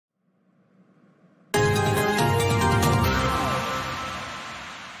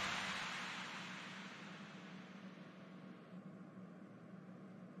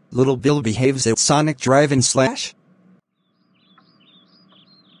Little Bill behaves at Sonic Drive-In /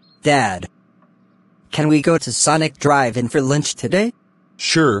 Dad, can we go to Sonic Drive-In for lunch today?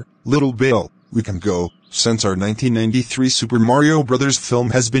 Sure, Little Bill, we can go, since our 1993 Super Mario Bros.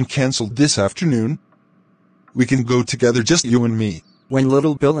 Film has been cancelled this afternoon. We can go together, just you and me. When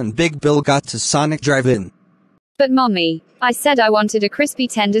Little Bill and Big Bill got to Sonic Drive-In. But Mommy, I said I wanted a crispy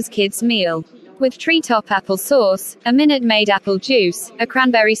tenders kids meal. With treetop apple sauce, a Minute Maid apple juice, a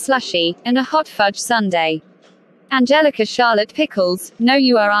cranberry slushie, and a hot fudge sundae. Angelica Charlotte Pickles, no,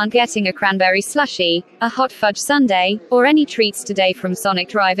 you aren't getting a cranberry slushie, a hot fudge sundae, or any treats today from Sonic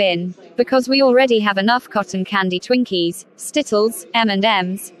Drive-In, because we already have enough cotton candy Twinkies, Skittles,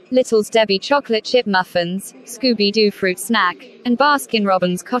 M&M's, Little's Debbie chocolate chip muffins, Scooby-Doo fruit snack, and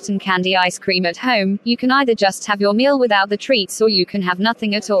Baskin-Robbins cotton candy ice cream at home. You can either just have your meal without the treats or you can have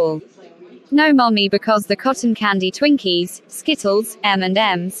nothing at all. No, Mommy, because the cotton candy Twinkies, Skittles,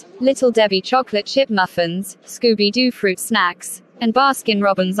 M&M's, Little Debbie chocolate chip muffins, Scooby-Doo fruit snacks, and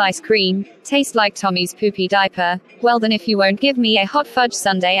Baskin-Robbins ice cream taste like Tommy's poopy diaper. Well then, if you won't give me a hot fudge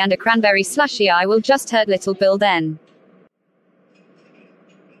sundae and a cranberry slushie, I will just hurt Little Bill then.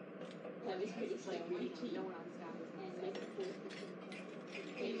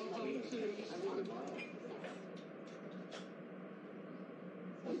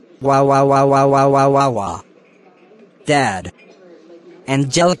 Wow. Dad,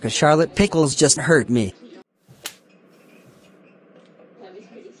 Angelica Charlotte Pickles just hurt me.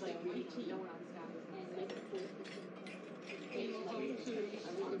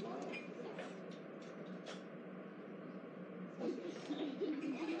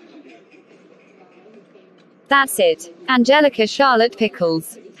 That's it, Angelica Charlotte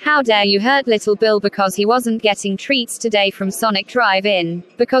Pickles. How dare you hurt Little Bill because he wasn't getting treats today from Sonic Drive-In,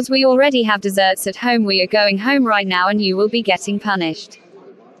 because we already have desserts at home. We are going home right now and you will be getting punished.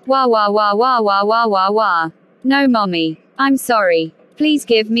 Wah. No, Mommy, I'm sorry. Please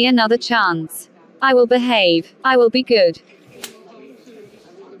give me another chance. I will behave, I will be good.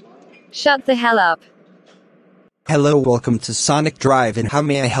 Shut the hell up. Hello, welcome to Sonic Drive-In. How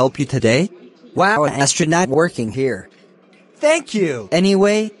may I help you today? Wow, astronaut working here. Thank you!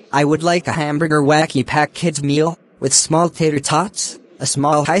 Anyway, I would like a hamburger wacky pack kids meal, with small tater tots, a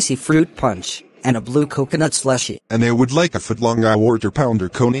small icy fruit punch, and a blue coconut slushie. And I would like a footlong quarter pounder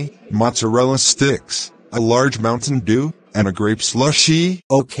coney, mozzarella sticks, a large Mountain Dew, and a grape slushie.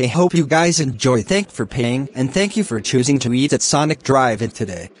 Okay, hope you guys enjoy. Thank for paying, and thank you for choosing to eat at Sonic Drive-In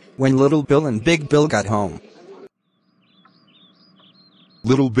today. When Little Bill and Big Bill got home.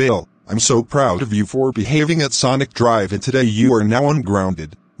 Little Bill, I'm so proud of you for behaving at Sonic Drive-In today. You are now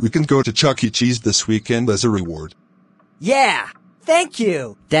ungrounded. We can go to Chuck E. Cheese this weekend as a reward. Yeah! Thank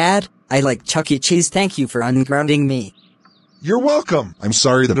you! Dad, I like Chuck E. Cheese. Thank you for ungrounding me. You're welcome. I'm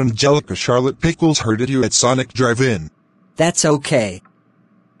sorry that Angelica Charlotte Pickles hurted you at Sonic Drive-In. That's okay.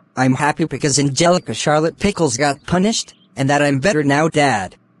 I'm happy because Angelica Charlotte Pickles got punished, and that I'm better now,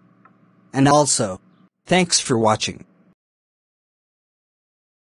 Dad. And also, thanks for watching.